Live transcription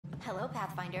Hello,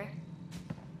 Pathfinder.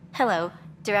 Hello.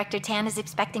 Director Tan is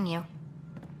expecting you.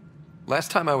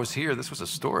 Last time I was here, this was a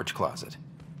storage closet.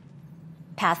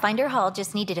 Pathfinder Hall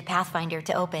just needed a Pathfinder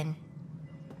to open.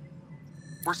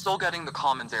 We're still getting the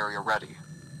commons area ready.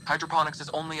 Hydroponics is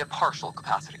only at partial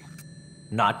capacity.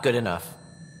 Not good enough.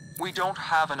 We don't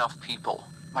have enough people.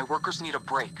 My workers need a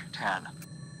break, Tan.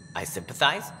 I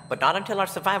sympathize, but not until our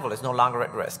survival is no longer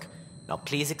at risk. Now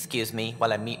please excuse me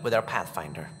while I meet with our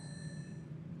Pathfinder.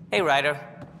 Hey, Ryder.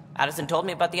 Addison told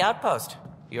me about the outpost.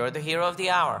 You're the hero of the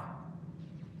hour.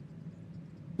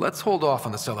 Let's hold off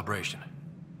on the celebration.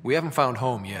 We haven't found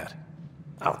home yet.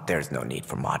 Oh, there's no need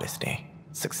for modesty.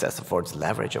 Success affords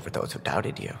leverage over those who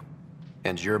doubted you.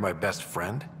 And you're my best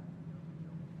friend?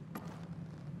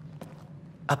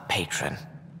 A patron.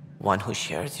 One who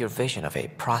shares your vision of a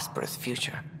prosperous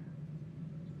future.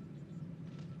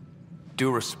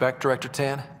 Due respect, Director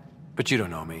Tan, but you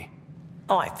don't know me.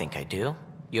 Oh, I think I do.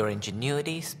 Your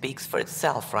ingenuity speaks for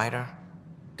itself, Ryder.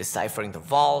 Deciphering the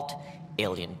vault,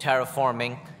 alien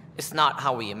terraforming. It's not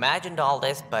how we imagined all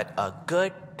this, but a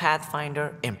good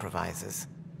Pathfinder improvises.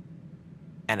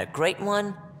 And a great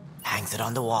one hangs it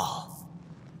on the wall.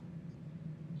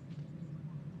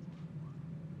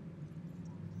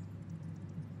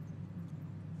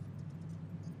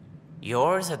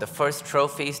 Yours are the first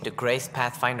trophies to grace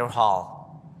Pathfinder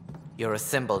Hall. You're a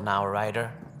symbol now,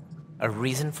 Ryder. A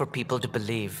reason for people to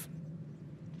believe.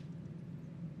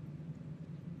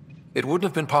 It wouldn't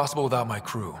have been possible without my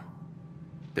crew.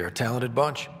 They're a talented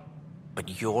bunch.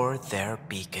 But you're their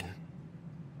beacon.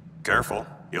 Careful.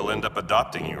 He'll end up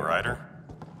adopting you, Ryder.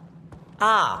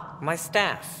 Ah, my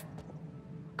staff.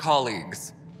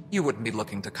 Colleagues, you wouldn't be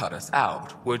looking to cut us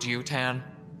out, would you, Tan?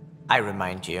 I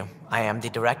remind you, I am the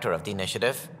director of the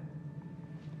initiative.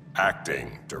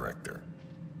 Acting director.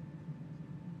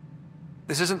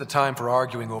 This isn't the time for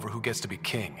arguing over who gets to be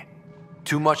king.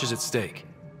 Too much is at stake.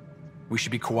 We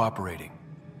should be cooperating.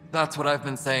 That's what I've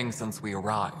been saying since we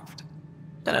arrived.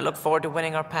 Then I look forward to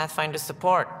winning our Pathfinder's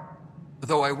support.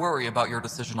 Though I worry about your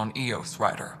decision on Eos,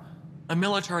 Ryder. A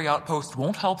military outpost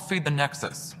won't help feed the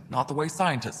Nexus, not the way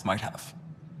scientists might have.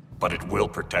 But it will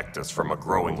protect us from a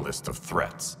growing list of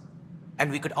threats.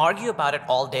 And we could argue about it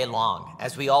all day long,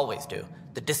 as we always do.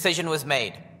 The decision was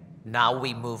made. Now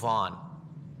we move on.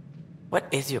 What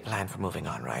is your plan for moving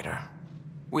on, Ryder?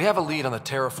 We have a lead on the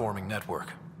terraforming network.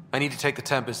 I need to take the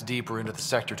Tempest deeper into the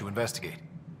sector to investigate.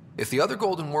 If the other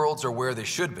Golden Worlds are where they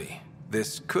should be,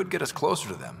 this could get us closer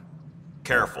to them.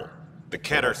 Careful. The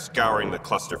Kett are scouring the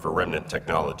cluster for remnant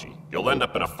technology. You'll end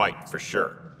up in a fight, for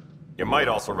sure. You might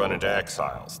also run into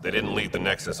exiles. They didn't leave the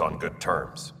Nexus on good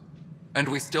terms. And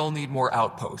we still need more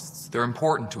outposts. They're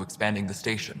important to expanding the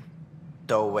station.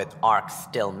 Though with Ark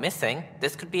still missing,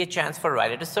 this could be a chance for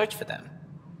Ryder to search for them.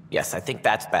 Yes, I think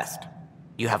that's best.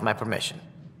 You have my permission.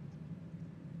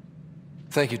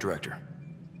 Thank you, Director.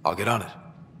 I'll get on it.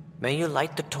 May you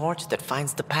light the torch that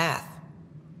finds the path.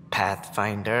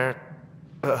 Pathfinder...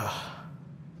 Ugh.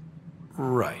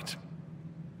 Right.